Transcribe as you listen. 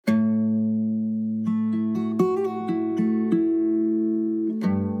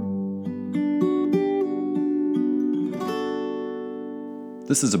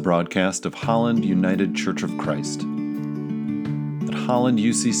This is a broadcast of Holland United Church of Christ. At Holland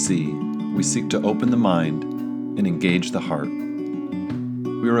UCC, we seek to open the mind and engage the heart.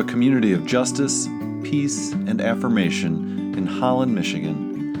 We are a community of justice, peace, and affirmation in Holland,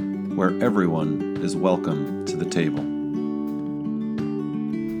 Michigan, where everyone is welcome to the table.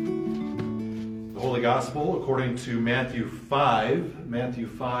 The Holy Gospel according to Matthew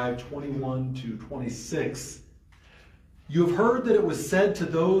 5, 21 to 26. You have heard that it was said to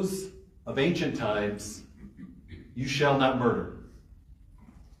those of ancient times, "You shall not murder.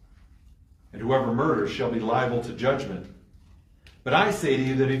 And whoever murders shall be liable to judgment. But I say to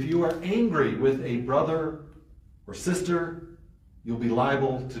you that if you are angry with a brother or sister, you'll be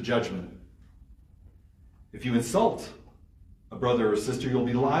liable to judgment. If you insult a brother or sister, you'll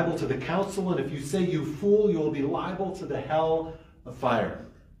be liable to the council. And if you say, 'You fool,' you'll be liable to the hell of fire.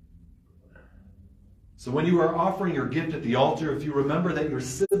 So when you are offering your gift at the altar, if you remember that your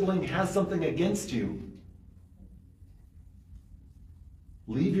sibling has something against you,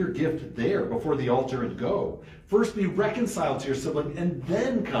 leave your gift there before the altar and go. First be reconciled to your sibling and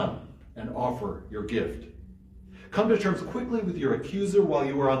then come and offer your gift. Come to terms quickly with your accuser while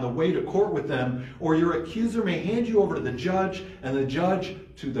you are on the way to court with them, or your accuser may hand you over to the judge and the judge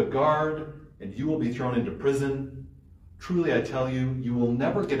to the guard, and you will be thrown into prison. Truly, I tell you, you will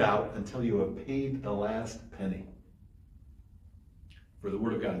never get out until you have paid the last penny." For the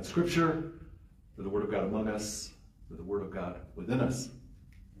word of God in Scripture, for the word of God among us, for the word of God within us.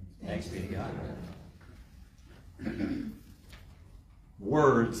 Thanks be to God.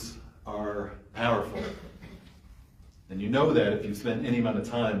 Words are powerful. And you know that if you've spent any amount of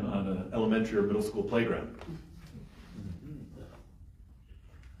time on an elementary or middle school playground.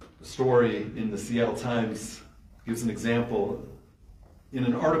 The story in the Seattle Times gives an example in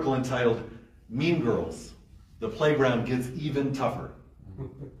an article entitled, "Mean Girls, the Playground Gets Even Tougher."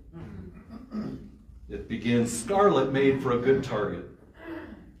 It begins, "Scarlett made for a good target.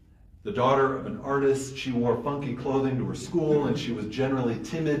 The daughter of an artist, she wore funky clothing to her school, and she was generally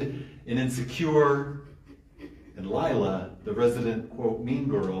timid and insecure. And Lila, the resident, quote, mean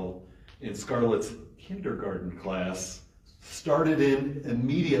girl in Scarlett's kindergarten class, started in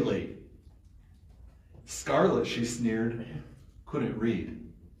immediately. Scarlett," she sneered, "couldn't read.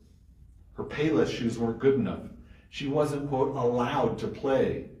 Her Payless shoes weren't good enough. She wasn't, quote, allowed to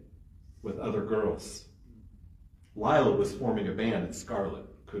play with other girls. Lila was forming a band and Scarlett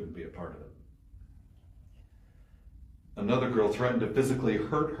couldn't be a part of it. Another girl threatened to physically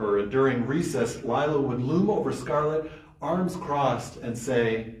hurt her, and during recess, Lila would loom over Scarlett, arms crossed, and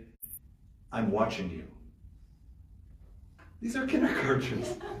say, 'I'm watching you.'" These are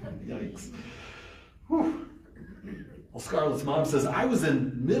kindergartners. Yikes. Whew. Well, Scarlett's mom says, "I was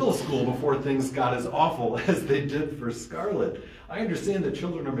in middle school before things got as awful as they did for Scarlett. I understand that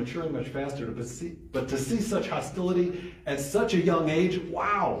children are maturing much faster, but to see such hostility at such a young age,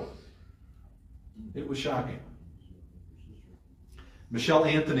 wow, it was shocking." Michelle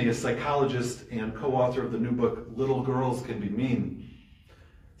Anthony, a psychologist and co-author of the new book, Little Girls Can Be Mean,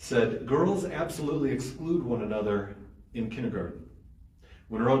 said, "Girls absolutely exclude one another in kindergarten.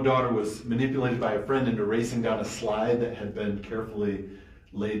 When her own daughter was manipulated by a friend into racing down a slide that had been carefully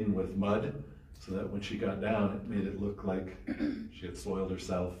laden with mud, so that when she got down, it made it look like she had soiled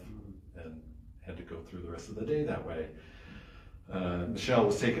herself and had to go through the rest of the day that way. Michelle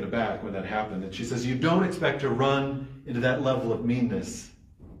was taken aback when that happened, and she says, "You don't expect to run into that level of meanness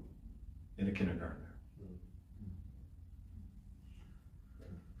in a kindergartner."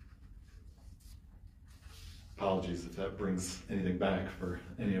 Apologies if that brings anything back for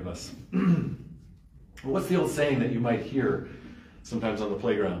any of us. What's the old saying that you might hear sometimes on the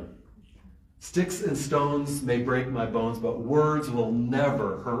playground? "Sticks and stones may break my bones, but words will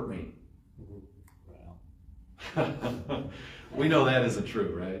never hurt me." We know that isn't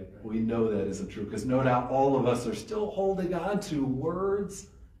true, right? We know that isn't true, because no doubt all of us are still holding on to words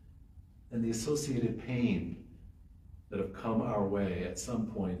and the associated pain that have come our way at some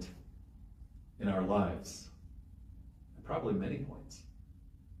point in our lives. Probably many points.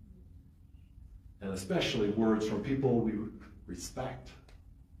 And especially words from people we respect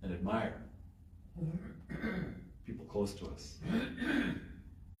and admire. People close to us.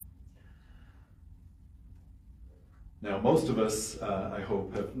 Now, most of us, I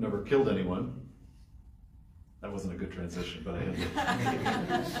hope, have never killed anyone. That wasn't a good transition, but I had to.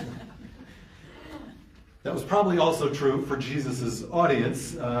 That was probably also true for Jesus'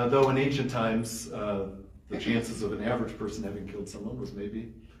 audience, though in ancient times, the chances of an average person having killed someone was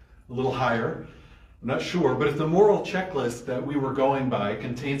maybe a little higher. I'm not sure, but if the moral checklist that we were going by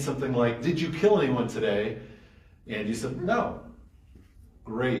contained something like, "Did you kill anyone today?" and you said, "No,"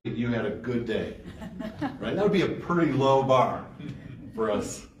 great, you had a good day. Right? That would be a pretty low bar for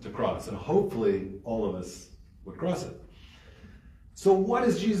us to cross, and hopefully all of us would cross it. So what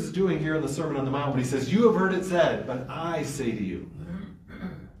is Jesus doing here in the Sermon on the Mount when he says, you have heard it said, but I say to you?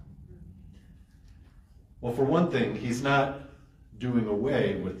 Well, for one thing, he's not doing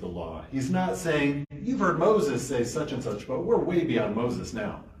away with the law. He's not saying, you've heard Moses say such and such, but we're way beyond Moses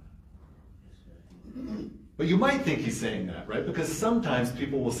now. But you might think he's saying that, right? Because sometimes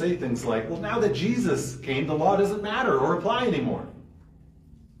people will say things like, well, now that Jesus came, the law doesn't matter or apply anymore.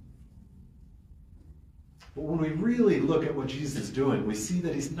 But when we really look at what Jesus is doing, we see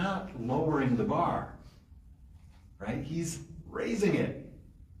that he's not lowering the bar, right? He's raising it.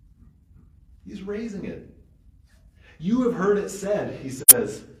 He's raising it. You have heard it said, he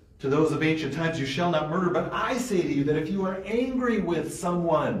says, to those of ancient times, you shall not murder, but I say to you that if you are angry with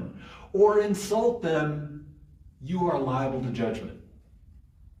someone or insult them, you are liable to judgment.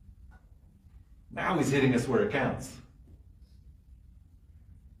 Now he's hitting us where it counts.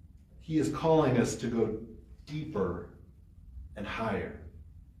 He is calling us to go deeper and higher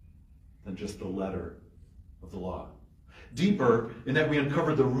than just the letter of the law. Deeper in that we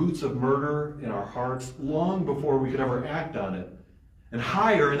uncover the roots of murder in our hearts long before we could ever act on it. And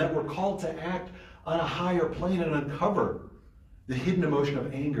higher in that we're called to act on a higher plane and uncover the hidden emotion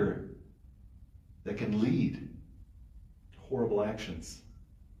of anger that can lead to horrible actions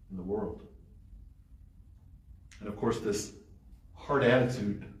in the world. And of course, this hard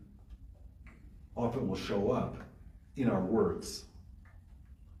attitude often will show up in our words.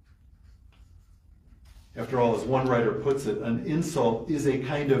 After all, as one writer puts it, an insult is a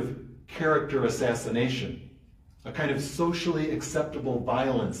kind of character assassination, a kind of socially acceptable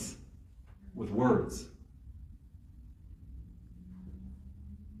violence with words.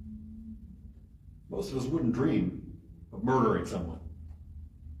 Most of us wouldn't dream of murdering someone,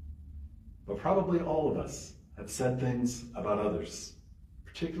 but probably all of us have said things about others,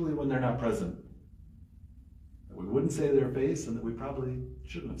 particularly when they're not present, that we wouldn't say to their face and that we probably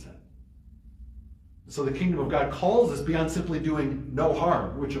shouldn't have said. So the kingdom of God calls us beyond simply doing no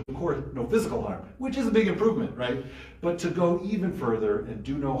harm, which of course, no physical harm, which is a big improvement, right? But to go even further and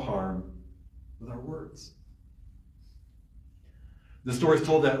do no harm with our words. The story is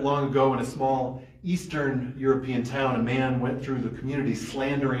told that long ago in a small Eastern European town, a man went through the community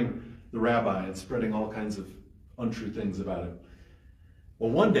slandering the rabbi and spreading all kinds of untrue things about him.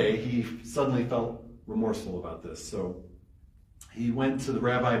 Well, one day he suddenly felt remorseful about this, so he went to the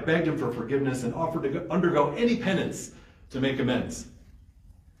rabbi, begged him for forgiveness, and offered to undergo any penance to make amends.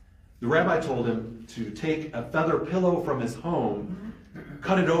 The rabbi told him to take a feather pillow from his home,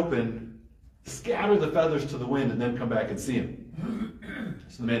 cut it open, scatter the feathers to the wind, and then come back and see him.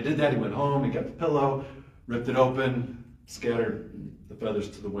 So the man did that. He went home, he got the pillow, ripped it open, scattered the feathers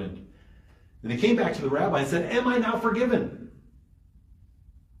to the wind. Then he came back to the rabbi and said, "Am I now forgiven?"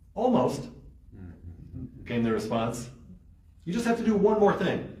 "Almost," came the response. "You just have to do one more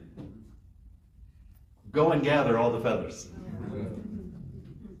thing. Go and gather all the feathers."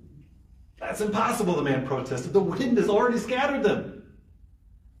 "That's impossible," the man protested. "The wind has already scattered them."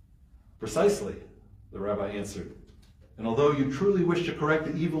 "Precisely," the rabbi answered. "And although you truly wish to correct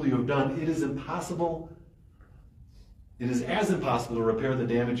the evil you have done, it is impossible. It is as impossible to repair the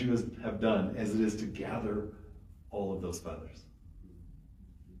damage you have done as it is to gather all of those feathers."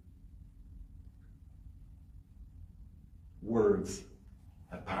 Words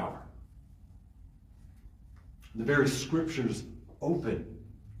have power. The very scriptures open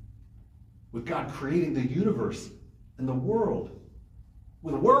with God creating the universe and the world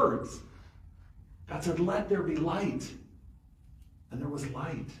with words. God said, "Let there be light." And there was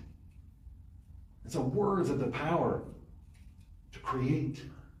light. And so words have the power to create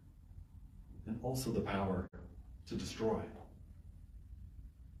and also the power to destroy.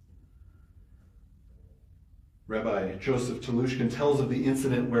 Rabbi Joseph Telushkin tells of the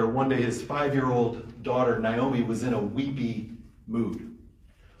incident where one day his 5-year-old daughter, Naomi, was in a weepy mood.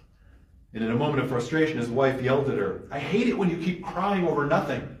 And in a moment of frustration, his wife yelled at her, "I hate it when you keep crying over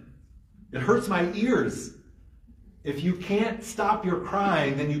nothing. It hurts my ears. If you can't stop your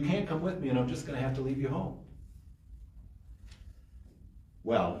crying, then you can't come with me, and I'm just going to have to leave you home."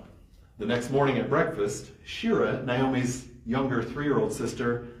 Well, the next morning at breakfast, Shira, Naomi's younger 3-year-old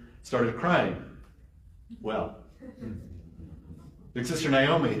sister, started crying. Well, big sister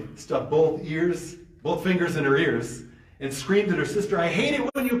Naomi stuffed both fingers in her ears and screamed at her sister, "I hate it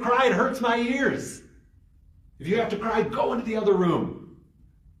when you cry, it hurts my ears. If you have to cry, go into the other room."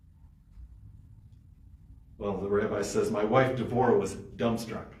 Well, the rabbi says, my wife Devorah was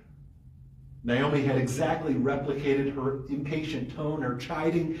dumbstruck. Naomi had exactly replicated her impatient tone, her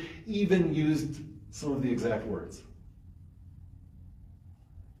chiding, even used some of the exact words.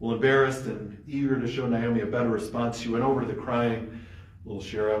 Well, embarrassed and eager to show Naomi a better response, she went over to the crying little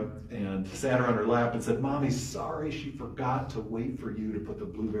Shira and sat her on her lap and said, "Mommy's sorry she forgot to wait for you to put the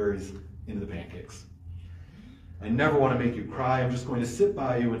blueberries into the pancakes. I never want to make you cry. I'm just going to sit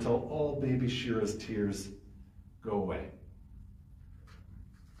by you until all baby Shira's tears go away."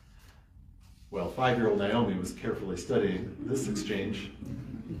 Well, 5-year-old Naomi was carefully studying this exchange.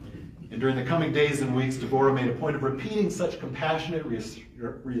 And during the coming days and weeks, Deborah made a point of repeating such compassionate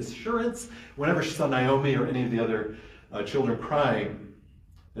reassurance whenever she saw Naomi or any of the other children crying.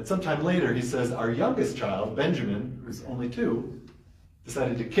 And sometime later, he says, our youngest child, Benjamin, who's only 2,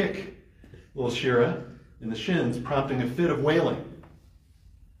 decided to kick little Shira in the shins, prompting a fit of wailing.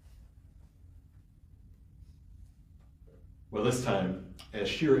 Well, this time, as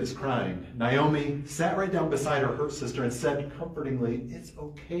Shira is crying, Naomi sat right down beside her hurt sister and said comfortingly, "It's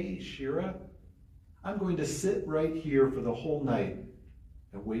okay, Shira. I'm going to sit right here for the whole night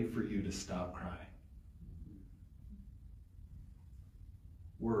and wait for you to stop crying."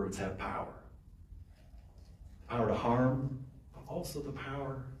 Words have power. Power to harm, but also the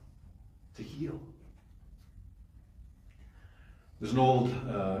power to heal. There's an old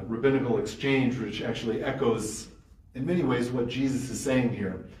rabbinical exchange which actually echoes in many ways what Jesus is saying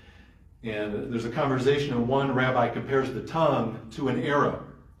here. And there's a conversation, and one rabbi compares the tongue to an arrow.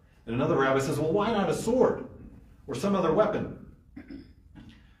 And another rabbi says, well, why not a sword or some other weapon?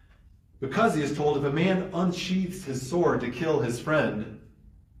 Because he is told if a man unsheaths his sword to kill his friend,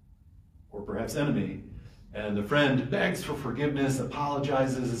 or perhaps enemy, and the friend begs for forgiveness,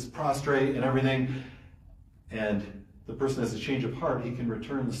 apologizes, is prostrate and everything, and the person has a change of heart, he can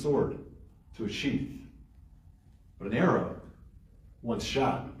return the sword to its sheath. But an arrow, once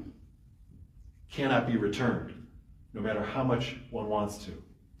shot, cannot be returned, no matter how much one wants to.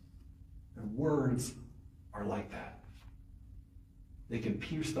 And words are like that. They can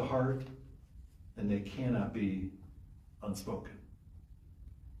pierce the heart, and they cannot be unspoken.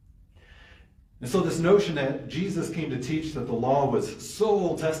 And so this notion that Jesus came to teach that the law was so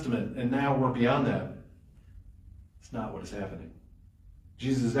Old Testament, and now we're beyond that, it's not what is happening.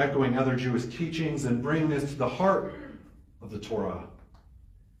 Jesus is echoing other Jewish teachings and bringing this to the heart of the Torah.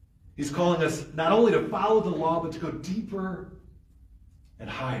 He's calling us not only to follow the law, but to go deeper and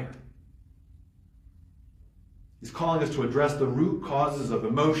higher. He's calling us to address the root causes of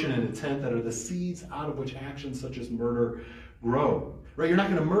emotion and intent that are the seeds out of which actions such as murder grow. Right? You're not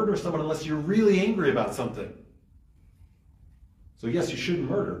going to murder someone unless you're really angry about something. So yes, you shouldn't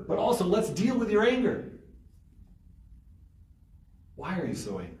murder, but also let's deal with your anger. Why are you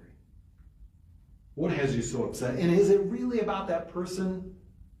so angry? What has you so upset? And is it really about that person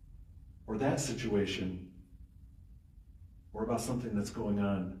or that situation or about something that's going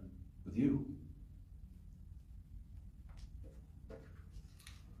on with you?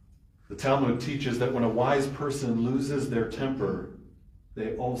 The Talmud teaches that when a wise person loses their temper,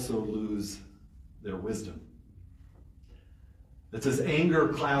 they also lose their wisdom. It says anger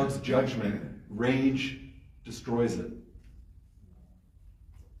clouds judgment, rage destroys it.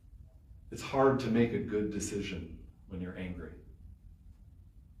 It's hard to make a good decision when you're angry.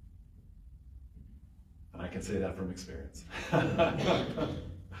 And I can say that from experience.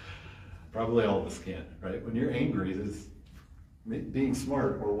 Probably all of us can, right? When you're angry, being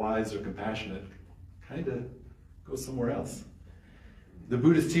smart or wise or compassionate kind of goes somewhere else. The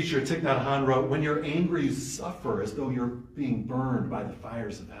Buddhist teacher Thich Nhat Hanh wrote, when you're angry, you suffer as though you're being burned by the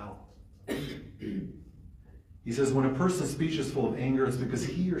fires of hell. He says, when a person's speech is full of anger, it's because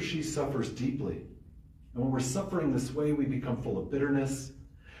he or she suffers deeply. And when we're suffering this way, we become full of bitterness.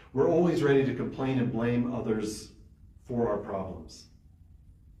 We're always ready to complain and blame others for our problems.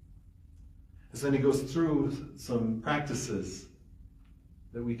 And so then he goes through some practices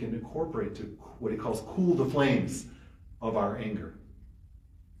that we can incorporate to what he calls cool the flames of our anger.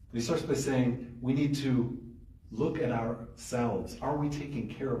 And he starts by saying, we need to look at ourselves. Are we taking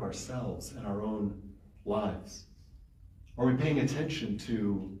care of ourselves and our own lives? Are we paying attention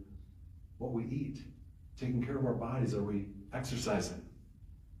to what we eat? Taking care of our bodies? Are we exercising?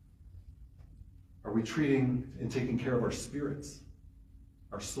 Are we treating and taking care of our spirits,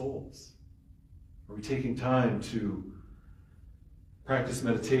 our souls? Are we taking time to practice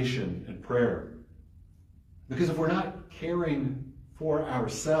meditation and prayer? Because if we're not caring for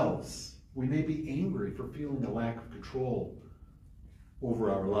ourselves, we may be angry for feeling a lack of control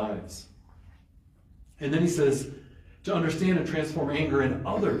over our lives. And then he says, to understand and transform anger in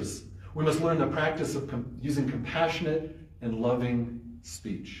others, we must learn the practice of using compassionate and loving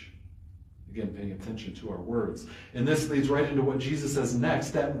speech. Again, paying attention to our words. And this leads right into what Jesus says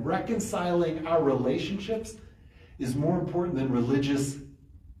next, that reconciling our relationships is more important than religious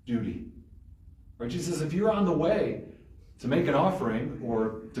duty. Right? Jesus says, if you're on the way to make an offering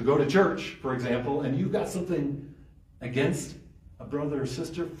or to go to church, for example, and you've got something against a brother or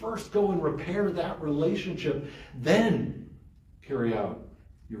sister, first go and repair that relationship, then carry out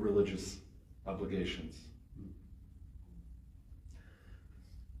your religious obligations.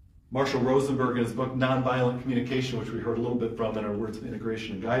 Marshall Rosenberg, in his book Nonviolent Communication, which we heard a little bit from in our Words of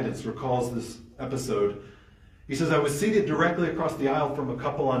Integration and Guidance, recalls this episode. He says, I was seated directly across the aisle from a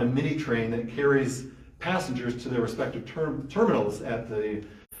couple on a mini train that carries passengers to their respective terminals at the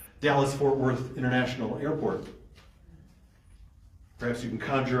Dallas-Fort Worth International Airport. Perhaps you can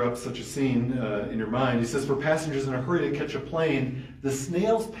conjure up such a scene in your mind. He says, for passengers in a hurry to catch a plane, the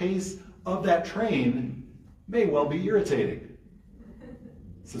snail's pace of that train may well be irritating.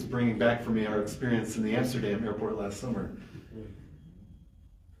 This is bringing back for me our experience in the Amsterdam airport last summer.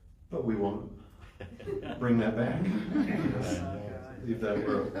 But we won't bring that back. Leave that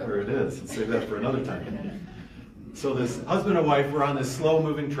where it is and save that for another time. So this husband and wife were on this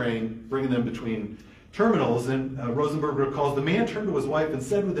slow-moving train, bringing them between terminals, and Rosenberg recalls, the man turned to his wife and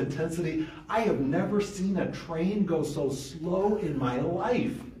said with intensity, I have never seen a train go so slow in my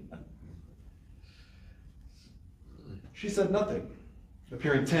life. She said nothing,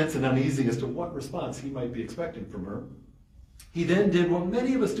 appearing tense and uneasy as to what response he might be expecting from her. He then did what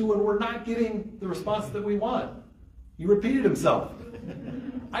many of us do when we're not getting the response that we want. He repeated himself.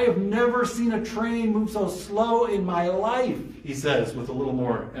 I have never seen a train move so slow in my life, he says with a little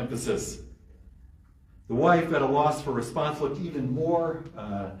more emphasis. The wife, at a loss for response, looked even more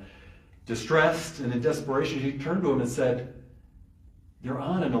distressed, and in desperation she turned to him and said, they're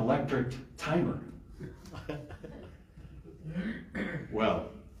on an electric timer. Well,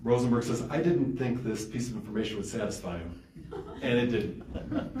 Rosenberg says, I didn't think this piece of information would satisfy him, and it didn't.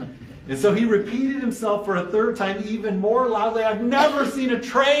 And so he repeated himself for a third time, even more loudly, I've never seen a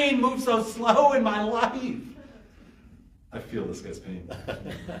train move so slow in my life. I feel this guy's pain.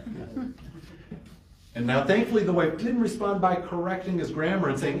 And now, thankfully, the wife didn't respond by correcting his grammar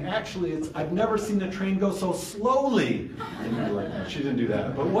and saying, actually, I've never seen a train go so slowly. She didn't do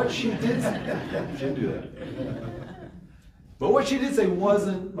that. But what she did But what she did say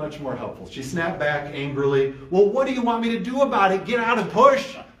wasn't much more helpful. She snapped back angrily, well, what do you want me to do about it? Get out and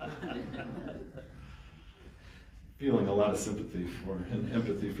push. Feeling a lot of sympathy for and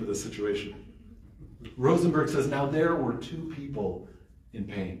empathy for this situation. Rosenberg says, now there were two people in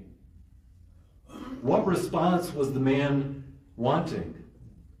pain. What response was the man wanting?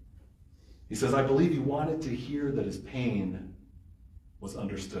 He says, I believe he wanted to hear that his pain was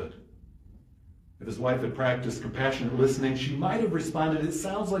understood. If his wife had practiced compassionate listening, she might have responded, it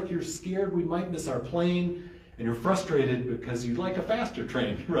sounds like you're scared we might miss our plane, and you're frustrated because you'd like a faster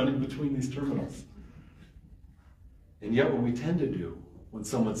train running between these terminals. And yet what we tend to do when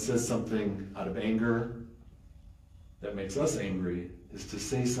someone says something out of anger that makes us angry is to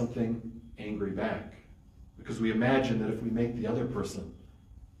say something angry back. Because we imagine that if we make the other person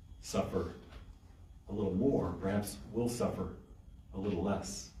suffer a little more, perhaps we'll suffer a little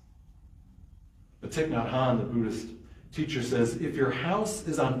less. But Thich Nhat Hanh, the Buddhist teacher, says, if your house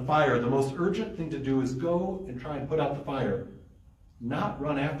is on fire, the most urgent thing to do is go and try and put out the fire, not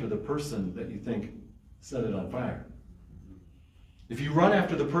run after the person that you think set it on fire. If you run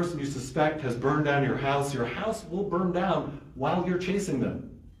after the person you suspect has burned down your house will burn down while you're chasing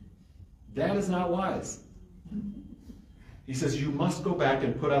them. That is not wise. He says you must go back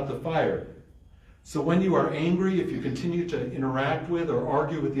and put out the fire. So when you are angry, if you continue to interact with or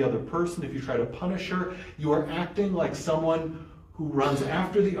argue with the other person, if you try to punish her, you are acting like someone who runs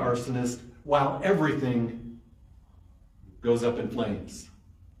after the arsonist while everything goes up in flames.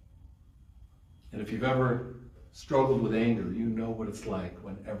 And if you've ever struggled with anger, you know what it's like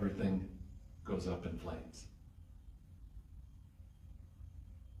when everything goes up in flames.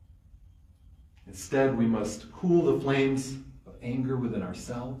 Instead, we must cool the flames of anger within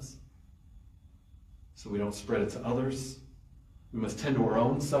ourselves so we don't spread it to others. We must tend to our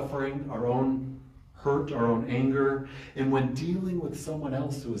own suffering, our own hurt, our own anger. And when dealing with someone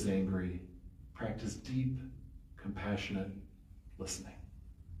else who is angry, practice deep, compassionate listening.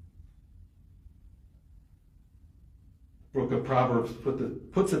 The book of Proverbs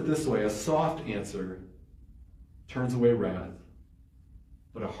puts it this way, a soft answer turns away wrath,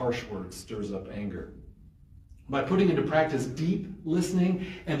 but a harsh word stirs up anger. By putting into practice deep listening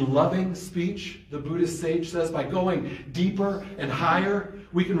and loving speech, the Buddhist sage says, by going deeper and higher,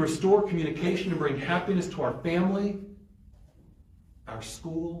 we can restore communication and bring happiness to our family, our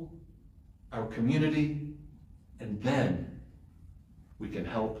school, our community, and then we can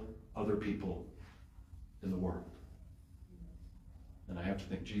help other people in the world. And I have to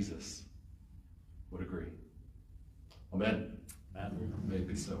think Jesus would agree. Amen. Amen. May it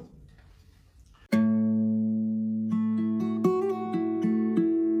be so.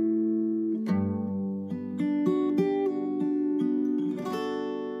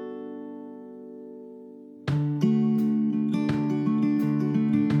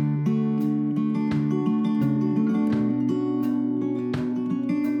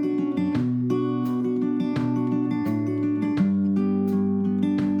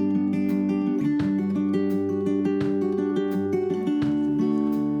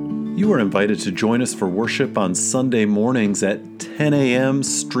 You are invited to join us for worship on Sunday mornings at 10 a.m.,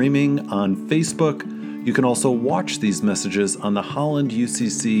 streaming on Facebook. You can also watch these messages on the Holland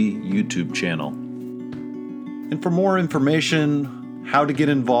UCC YouTube channel. And for more information, how to get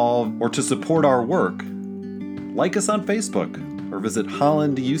involved, or to support our work, like us on Facebook or visit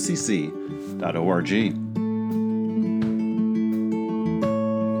hollanducc.org.